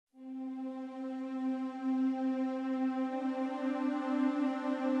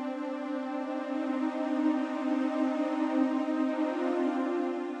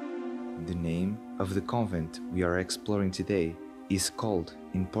of the convent we are exploring today is called,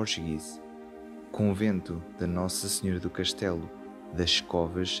 in Portuguese, Convento da Nossa Senhora do Castelo, das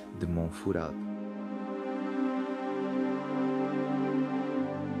Covas de Monfurado.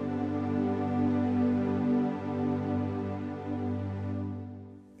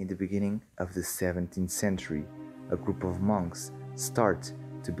 In the beginning of the 17th century, a group of monks start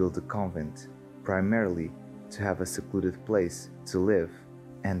to build a convent, primarily to have a secluded place to live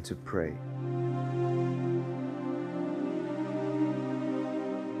and to pray.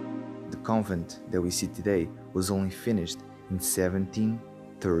 The convent that we see today was only finished in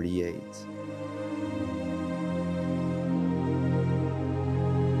 1738.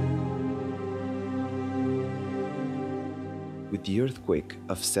 With the earthquake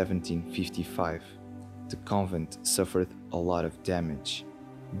of 1755, the convent suffered a lot of damage,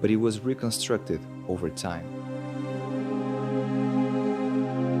 but it was reconstructed over time.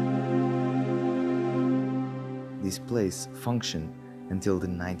 This place functioned until the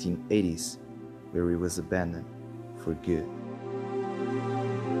 1980s, where it was abandoned for good.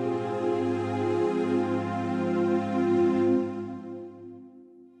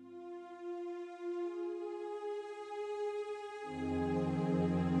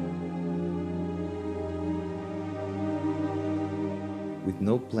 With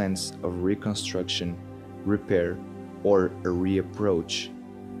no plans of reconstruction, repair, or a reapproach,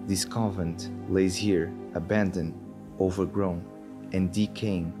 this convent lays here abandoned, overgrown, and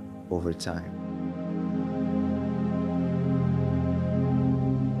decaying over time.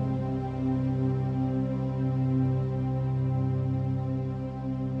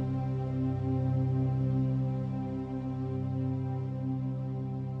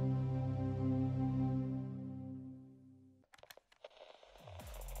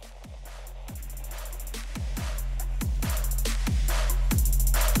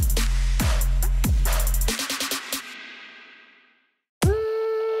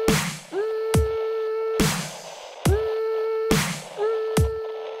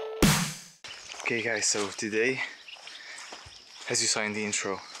 Okay guys, so today, as you saw in the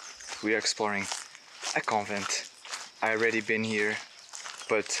intro, we are exploring a convent. I already been here,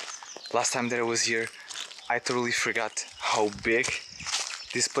 but last time that I was here, I totally forgot how big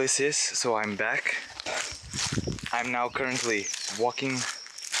this place is, so I'm back. I'm now currently walking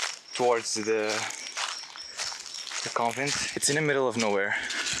towards the convent. It's in the middle of nowhere,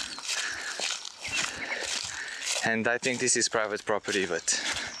 and I think this is private property, but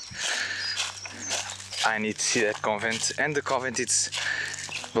I need to see that convent, and the convent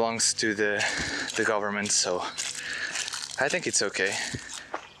belongs to the government, so I think it's okay.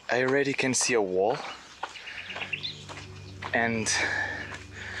 I already can see a wall, and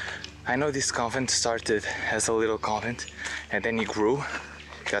I know this convent started as a little convent and then it grew,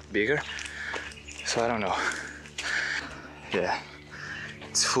 got bigger, so I don't know. Yeah,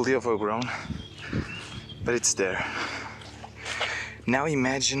 it's fully overgrown, but it's there. Now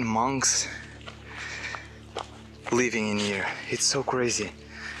imagine monks living in here. It's so crazy.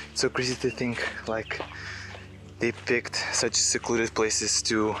 It's so crazy to think like they picked such secluded places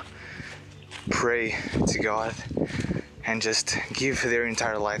to pray to God and just give their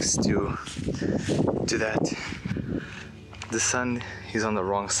entire lives to that. The sun is on the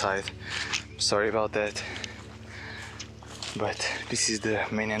wrong side. Sorry about that. But this is the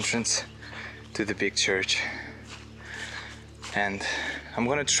main entrance to the big church. And I'm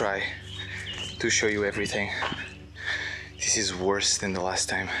gonna try to show you everything. This is worse than the last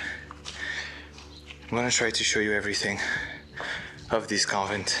time. I'm gonna try to show you everything of this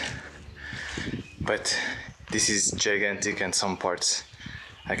convent, but this is gigantic and some parts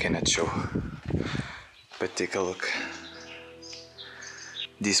I cannot show. But take a look.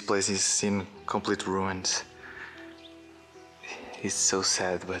 This place is in complete ruins. It's so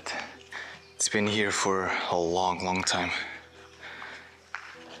sad, but it's been here for a long time.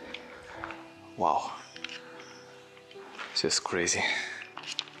 Wow. Just crazy.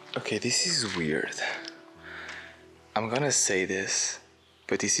 Okay, this is weird. I'm gonna say this,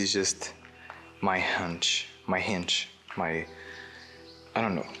 but this is just my hunch, I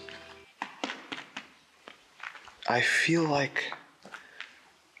don't know. I feel like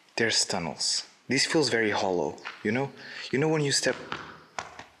there's tunnels. This feels very hollow, you know? You know when you step...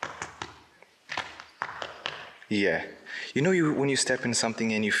 Yeah. You know when you step in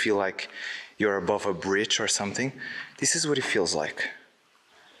something and you feel like you're above a bridge or something? This is what it feels like.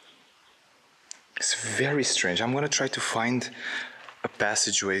 It's very strange. I'm gonna try to find a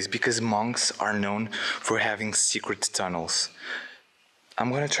passageways because monks are known for having secret tunnels. I'm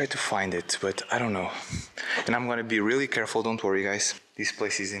gonna try to find it, but I don't know. And I'm gonna be really careful, don't worry guys. This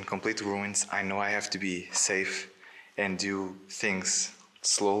place is in complete ruins. I know I have to be safe and do things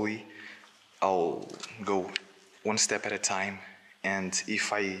slowly. I'll go one step at a time, and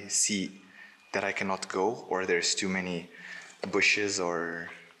if I see that I cannot go or there's too many bushes or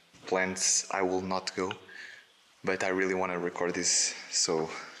plants, I will not go. But I really want to record this, so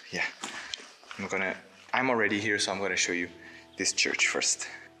yeah. I'm already here, so I'm gonna show you this church first.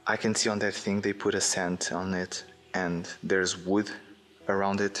 I can see on that thing they put a sand on it, and there's wood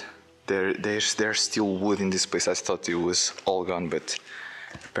around it. There's still wood in this place. I thought it was all gone, but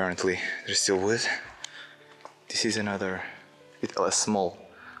apparently there's still wood. This is a small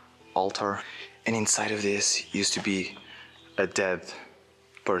altar, and inside of this used to be a dead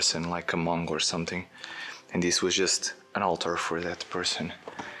person, like a monk or something, and this was just an altar for that person.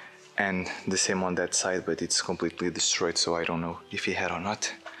 And the same on that side, but it's completely destroyed, so I don't know if he had or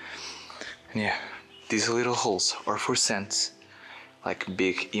not. And yeah, these little holes are for saints, like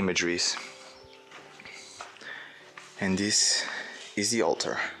big imageries. And this is the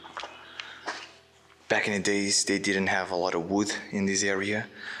altar. Back in the days, they didn't have a lot of wood in this area,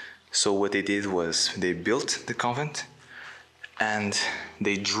 so what they did was they built the convent and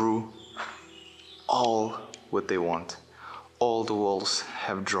they drew all what they want. All the walls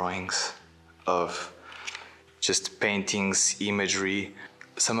have drawings of just paintings, imagery.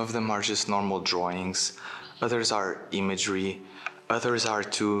 Some of them are just normal drawings, others are imagery, others are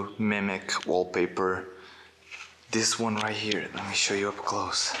to mimic wallpaper. This one right here, let me show you up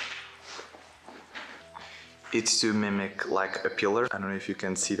close. It's to mimic like a pillar. I don't know if you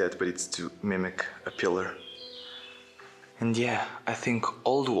can see that, but it's to mimic a pillar. And yeah, I think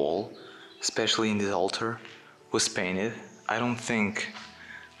all the wall, especially in this altar, was painted. I don't think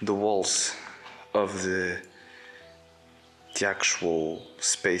the walls of the actual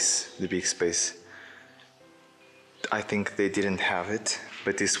space, the big space, I think they didn't have it,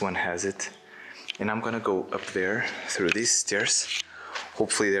 but this one has it. And I'm gonna go up there through these stairs.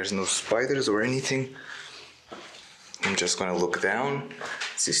 Hopefully there's no spiders or anything. I'm just gonna look down.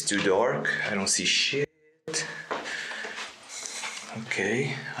 This is too dark, I don't see shit.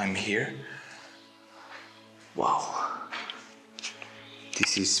 Okay, I'm here. Wow.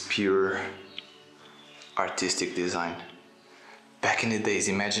 This is pure artistic design. Back in the days,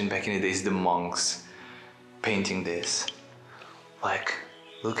 imagine back in the days the monks painting this. Like,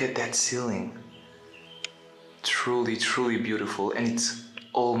 look at that ceiling. Truly, truly beautiful, and it's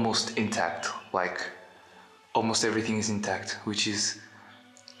almost intact. Like, almost everything is intact, which is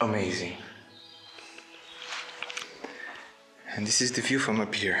amazing. And this is the view from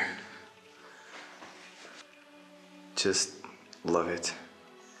up here. Just love it.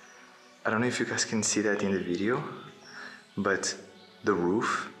 I don't know if you guys can see that in the video, but the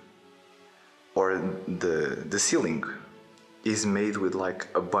roof or the ceiling is made with like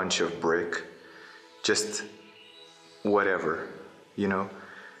a bunch of brick, just whatever, you know.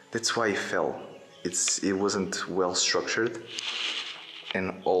 That's why it fell. It wasn't well structured,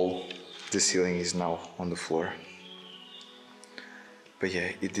 and all the ceiling is now on the floor. But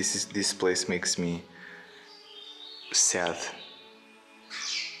yeah, this place makes me sad.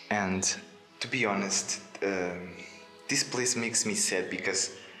 And to be honest, this place makes me sad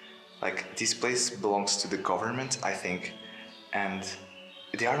because like this place belongs to the government, I think, and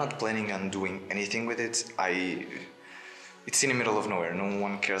they are not planning on doing anything with it. It's in the middle of nowhere, no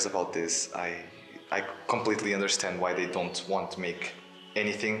one cares about this. I completely understand why they don't want to make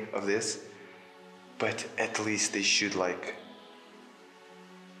anything of this, but at least they should, like,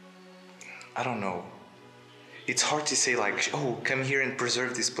 I don't know. It's hard to say like, oh, come here and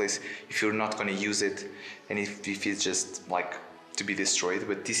preserve this place if you're not gonna use it, and if it's just like to be destroyed.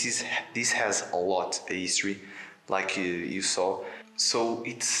 But this has a lot of history, like you saw. So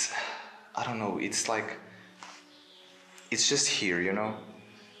it's, I don't know. It's like, it's just here, you know.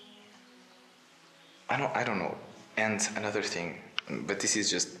 I don't know. And another thing, but this is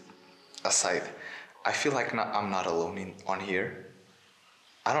just aside. I feel like I'm not alone on here.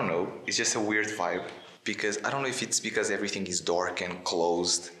 I don't know. It's just a weird vibe. Because I don't know if it's because everything is dark and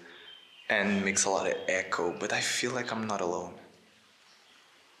closed and makes a lot of echo, but I feel like I'm not alone.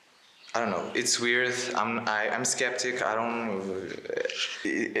 I don't know. It's weird. I'm skeptic. I don't know.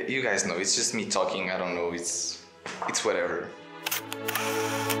 You guys know. It's just me talking. I don't know. It's whatever.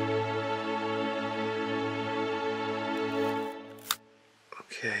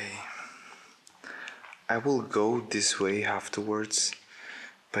 Okay. I will go this way afterwards,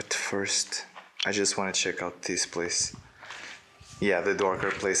 but first I just want to check out this place. Yeah, the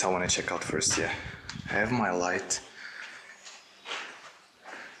darker place I want to check out first, yeah. I have my light.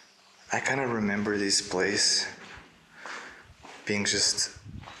 I kind of remember this place. being just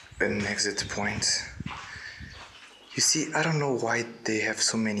an exit point. You see, I don't know why they have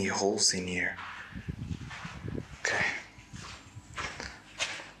so many holes in here. Okay.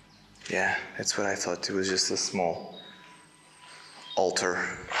 Yeah, that's what I thought. It was just a small altar,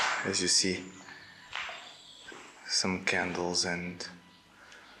 as you see. Some candles, and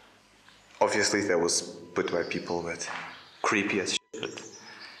obviously that was put by people, but creepy as shit. But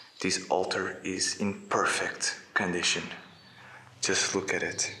this altar is in perfect condition. Just look at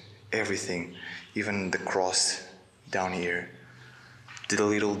it. Everything, even the cross down here, the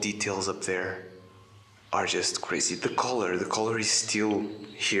little details up there are just crazy. The color is still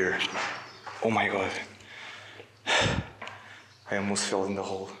here. Oh my god. I almost fell in the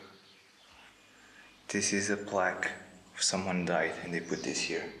hole. This is a plaque. Someone died and they put this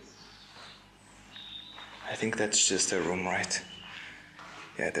here. I think that's just a room, right?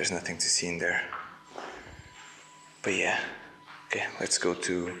 Yeah, there's nothing to see in there. But yeah, okay, let's go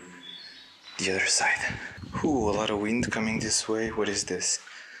to the other side. Ooh, a lot of wind coming this way. What is this?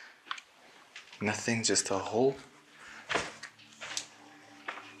 Nothing, just a hole.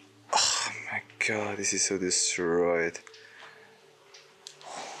 Oh my god, this is so destroyed.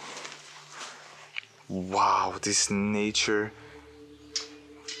 Wow, this nature.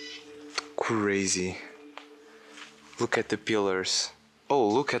 Crazy. Look at the pillars. Oh,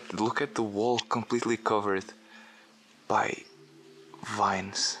 look at the wall completely covered by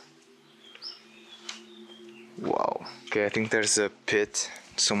vines. Wow. Okay, I think there's a pit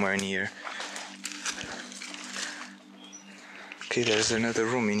somewhere in here. Okay, there's another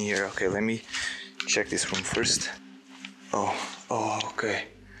room in here. Okay, let me check this room first. Oh, okay.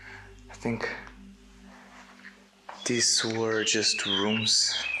 I think these were just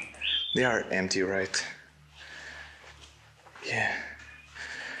rooms. They are empty, right? Yeah.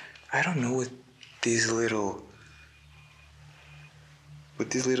 I don't know what these little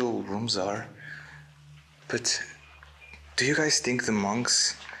rooms are, but do you guys think the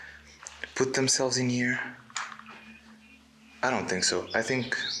monks put themselves in here? I don't think so. I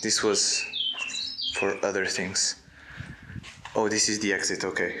think this was for other things. Oh, this is the exit.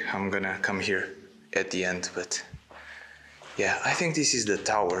 Okay, I'm gonna come here at the end, but yeah, I think this is the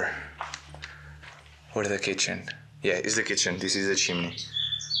tower or the kitchen. Yeah, it's the kitchen. This is the chimney.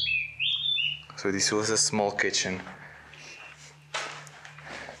 So this was a small kitchen.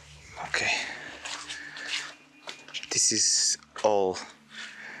 Okay. This is all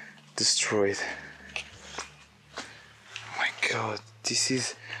destroyed. Oh my god, this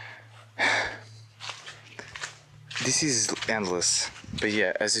is endless. But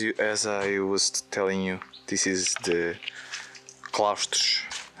yeah, as I was telling you, this is the claustros.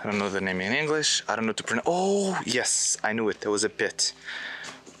 I don't know the name in English. I don't know to pronounce. Oh yes, I knew it. There was a pit.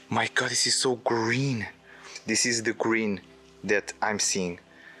 My god, this is so green. This is the green that I'm seeing.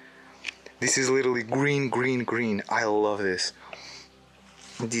 This is literally green, green, green. I love this.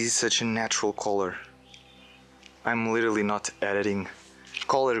 This is such a natural color. I'm literally not editing,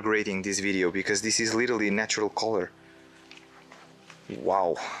 color grading this video, because this is literally natural color.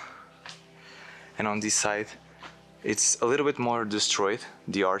 Wow. And on this side, it's a little bit more destroyed,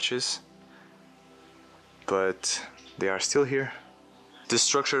 the arches, but they are still here. The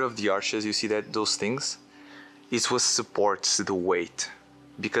structure of the arches, you see that those things, it's what supports the weight,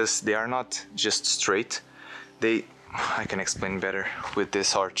 because they are not just straight. I can explain better with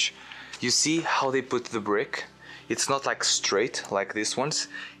this arch. You see how they put the brick? It's not like straight like this ones,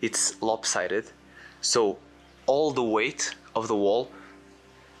 it's lopsided. So all the weight of the wall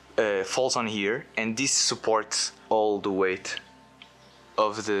falls on here, and this supports all the weight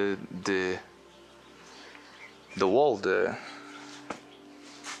of the wall, the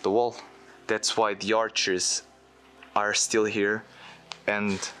wall. That's why the arches are still here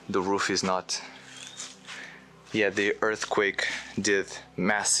and the roof is not. Yeah, the earthquake did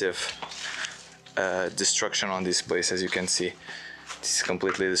massive destruction on this place, as you can see. This is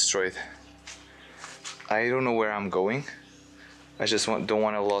completely destroyed. I don't know where I'm going. I just don't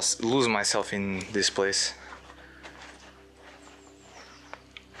want to lose myself in this place.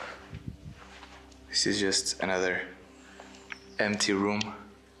 This is just another empty room.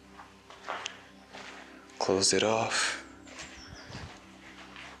 Close it off.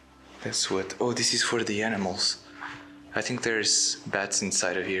 That's what. Oh, this is for the animals. I think there's bats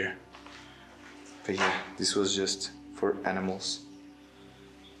inside of here. But yeah, this was just for animals.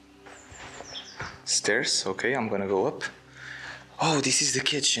 Stairs. Okay, I'm gonna go up. Oh, this is the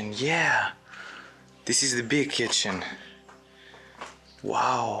kitchen. Yeah, this is the big kitchen.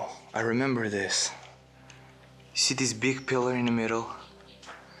 Wow, I remember this. You see this big pillar in the middle?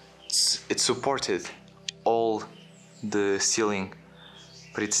 It supported all the ceiling,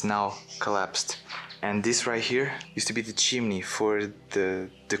 but it's now collapsed. And this right here used to be the chimney for the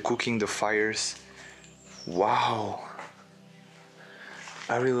cooking, the fires. Wow.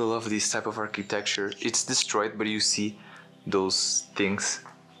 I really love this type of architecture. It's destroyed, but you see those things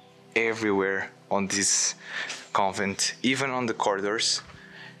everywhere on this convent, even on the corridors.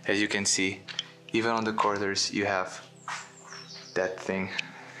 As you can see, even on the corridors you have that thing.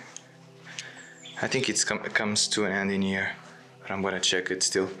 I think it comes to an end in here, but I'm gonna check it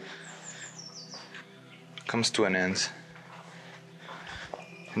still. Comes to an end.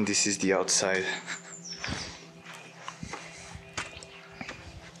 And this is the outside.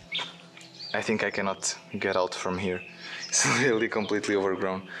 I think I cannot get out from here. It's really completely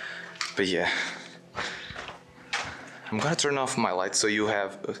overgrown. But yeah. I'm gonna turn off my light so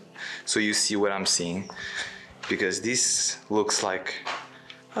you see what I'm seeing. Because this looks like,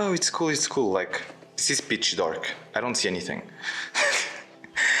 oh, it's cool. Like, this is pitch dark. I don't see anything.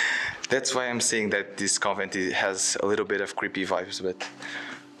 That's why I'm saying that this convent has a little bit of creepy vibes, but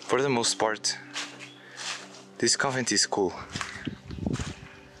for the most part, this convent is cool.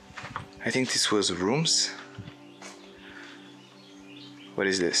 I think this was rooms. What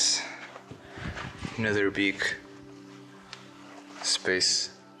is this? Another big space.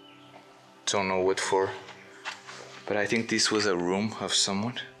 Don't know what for, but I think this was a room of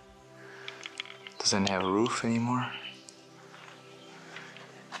someone. Doesn't have a roof anymore.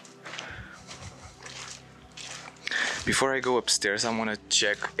 Before I go upstairs, I want to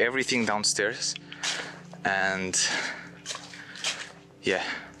check everything downstairs, and yeah,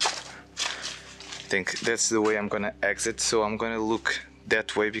 I think that's the way I'm gonna exit. So I'm gonna look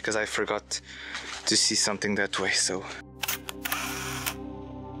that way because I forgot to see something that way. So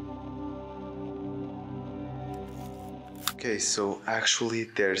okay, so actually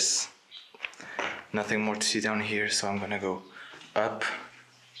there's nothing more to see down here, so I'm gonna go up.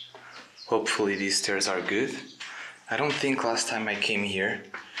 Hopefully these stairs are good. I don't think last time I came here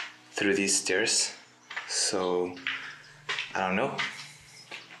through these stairs, so I don't know.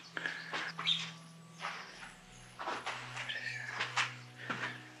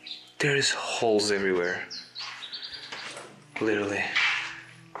 There's holes everywhere, literally.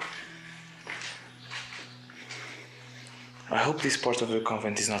 I hope this part of the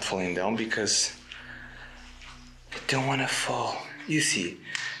convent is not falling down because I don't want to fall. You see,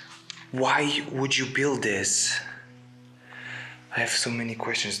 why would you build this? I have so many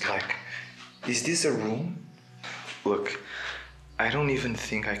questions, like, is this a room? Look, I don't even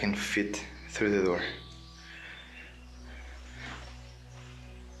think I can fit through the door.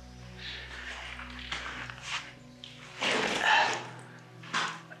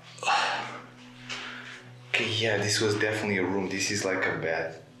 Okay, yeah, this was definitely a room. This is like a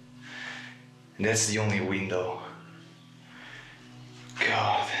bed. And that's the only window.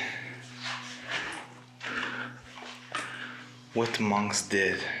 God. What monks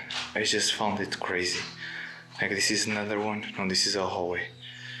did, I just found it crazy. Like, this is another one. No, this is a hallway.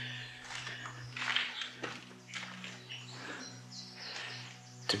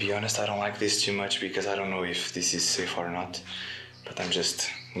 To be honest, I don't like this too much because I don't know if this is safe or not. But I'm just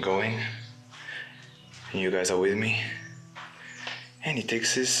going. And you guys are with me. And it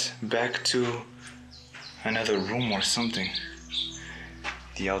takes us back to another room or something.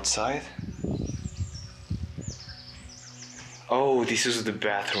 The outside. Oh, this is the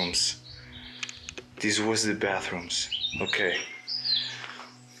bathrooms. This was the bathrooms. Okay.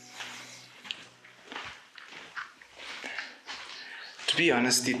 To be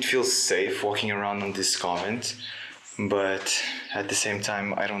honest, it feels safe walking around on this convent, but at the same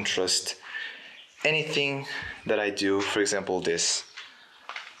time, I don't trust anything that I do. For example, this.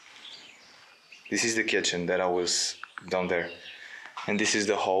 This is the kitchen that I was down there. And this is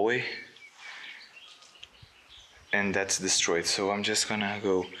the hallway. And that's destroyed, so I'm just gonna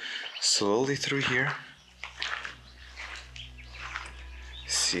go slowly through here.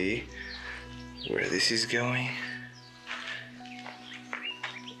 See where this is going.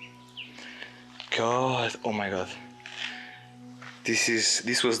 God, oh my God.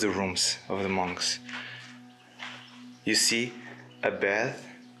 This was the rooms of the monks. You see a bed.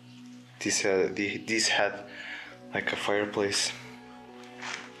 This had like a fireplace.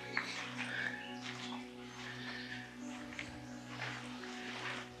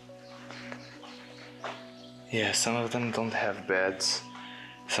 Yeah, some of them don't have beds,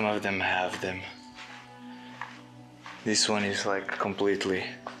 some of them have them. This one is like completely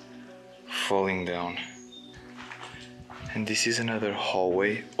falling down. And this is another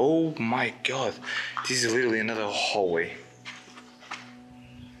hallway. Oh my God, this is literally another hallway.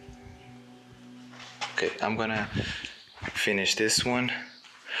 Okay, I'm gonna finish this one.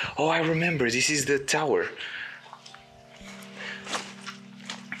 Oh, I remember, this is the tower.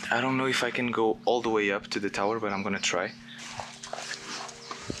 I don't know if I can go all the way up to the tower, but I'm gonna try.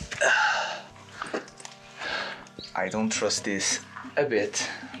 I don't trust this a bit,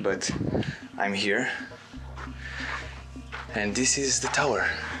 but I'm here. And this is the tower.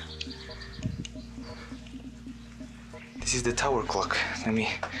 This is the tower clock. Let me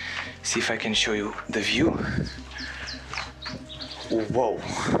see if I can show you the view. Whoa.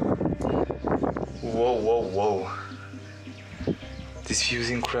 Whoa, whoa, whoa. This view is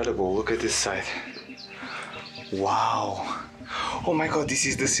incredible. Look at this side. Wow. Oh my god, this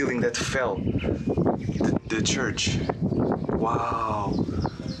is the ceiling that fell. The church. Wow.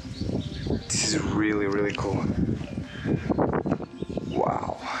 This is really, really cool.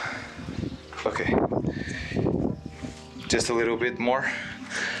 Wow. Okay. Just a little bit more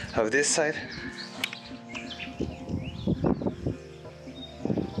of this side.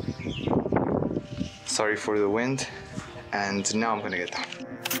 Sorry for the wind. And now I'm gonna get down.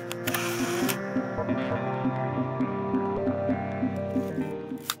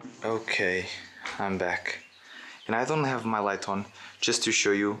 Okay, I'm back. And I don't have my light on, just to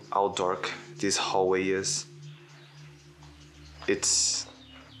show you how dark this hallway is. It's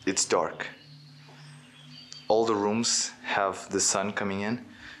dark. All the rooms have the sun coming in,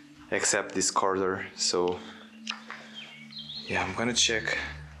 except this corridor, so yeah, I'm gonna check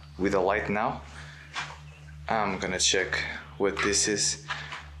with the light now. I'm gonna check what this is,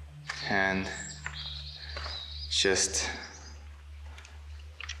 and just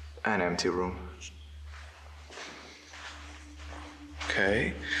an empty room.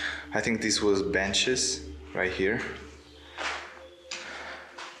 Okay, I think this was benches right here.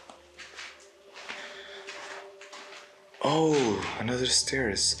 Oh, another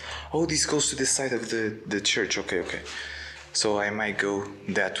stairs. Oh, this goes to the side of the church. Okay. So I might go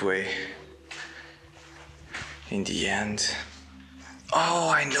that way in the end. Oh,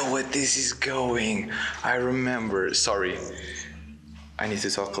 I know what this is going. I remember. Sorry. I need to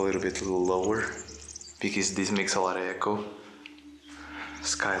talk a little bit lower because this makes a lot of echo.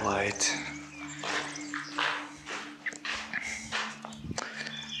 Skylight.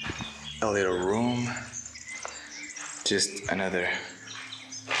 A little room. Just another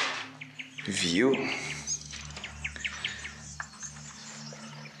view.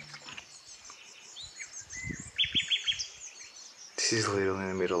 This is literally in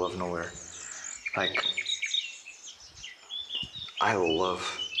the middle of nowhere. Like, I love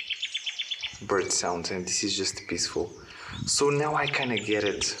bird sounds, and this is just peaceful. So now I kind of get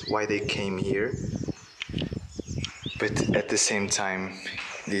it why they came here, but at the same time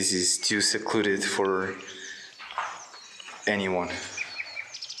this is too secluded for anyone.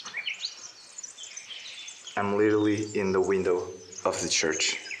 I'm literally in the window of the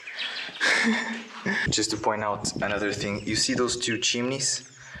church. Just to point out another thing, you see those two chimneys?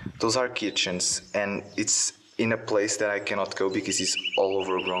 Those are kitchens, and it's in a place that I cannot go because it's all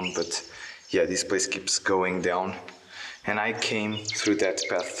overgrown, but yeah, this place keeps going down. And I came through that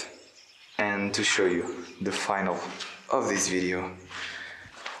path. And to show you the final of this video,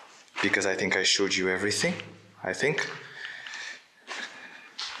 because I think I showed you everything, I think.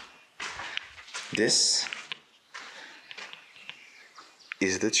 This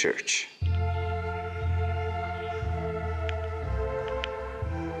is the church.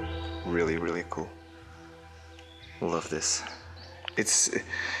 Really, really cool. Love this.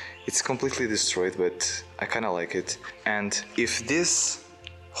 It's completely destroyed, but I kind of like it. And if this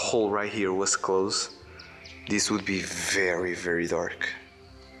hole right here was closed, this would be very, very dark.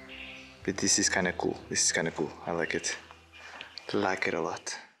 But this is kind of cool. This is kind of cool. I like it. Like it a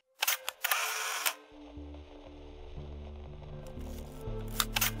lot.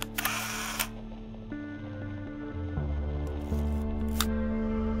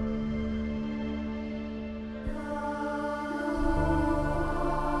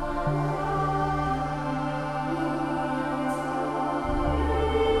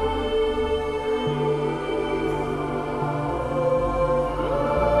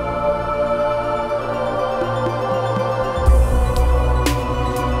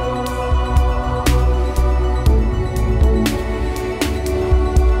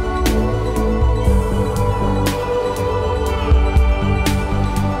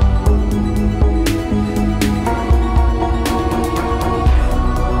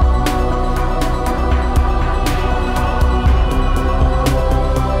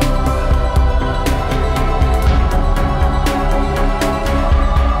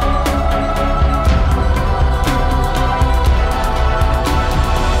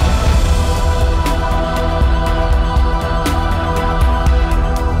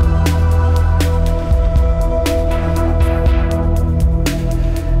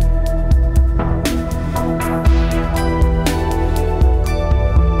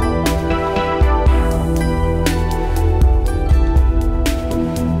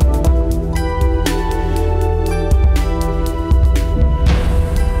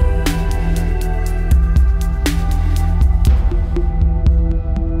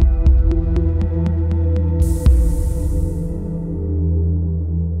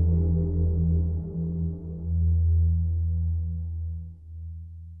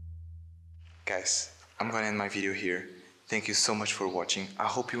 guys, I'm gonna end my video here. Thank you so much for watching. I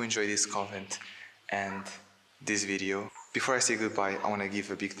hope you enjoyed this convent and this video. Before I say goodbye, I want to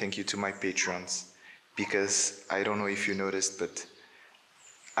give a big thank you to my patrons, because I don't know if you noticed, but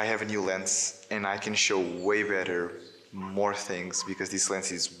I have a new lens and I can show way better more things because this lens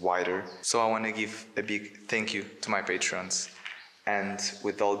is wider. So I want to give a big thank you to my patrons. And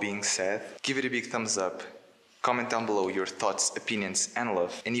with all being said, give it a big thumbs up. Comment down below your thoughts, opinions and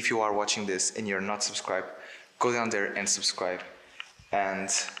love. And if you are watching this and you're not subscribed, go down there and subscribe. And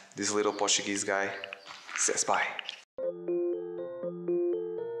this little Portuguese guy says bye.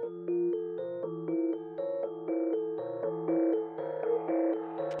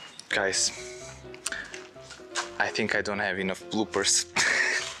 Guys, I think I don't have enough bloopers.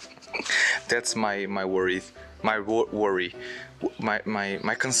 That's my worry, my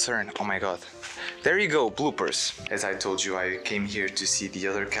concern. Oh my god. There you go, bloopers. As I told you, I came here to see the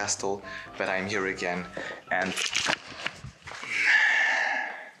other castle, but I'm here again, and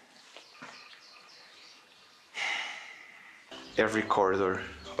every corridor,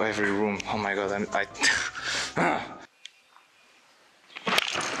 every room. Oh my god,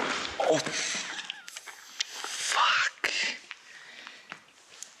 oh, fuck.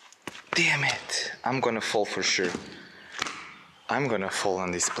 Damn it. I'm gonna fall for sure. I'm gonna fall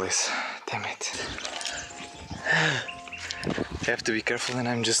on this place. Damn it. I have to be careful and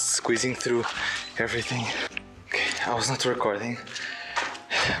I'm just squeezing through everything. Okay, I was not recording,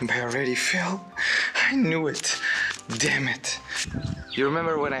 but I already fell. I knew it. Damn it. You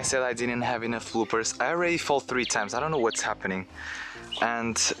remember when I said I didn't have enough bloopers? I already fall 3 times. I don't know what's happening.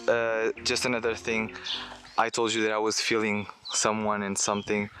 And just another thing, I told you that I was feeling someone and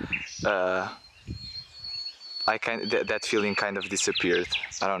something. That feeling kind of disappeared.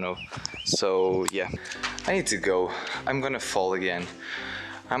 I don't know. So yeah, I need to go. I'm gonna fall again.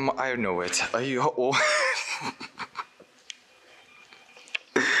 I know it. Are you? Oh.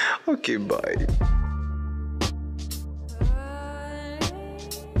 Okay, bye.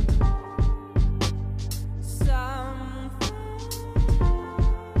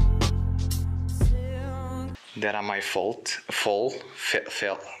 That are my fault. Fell.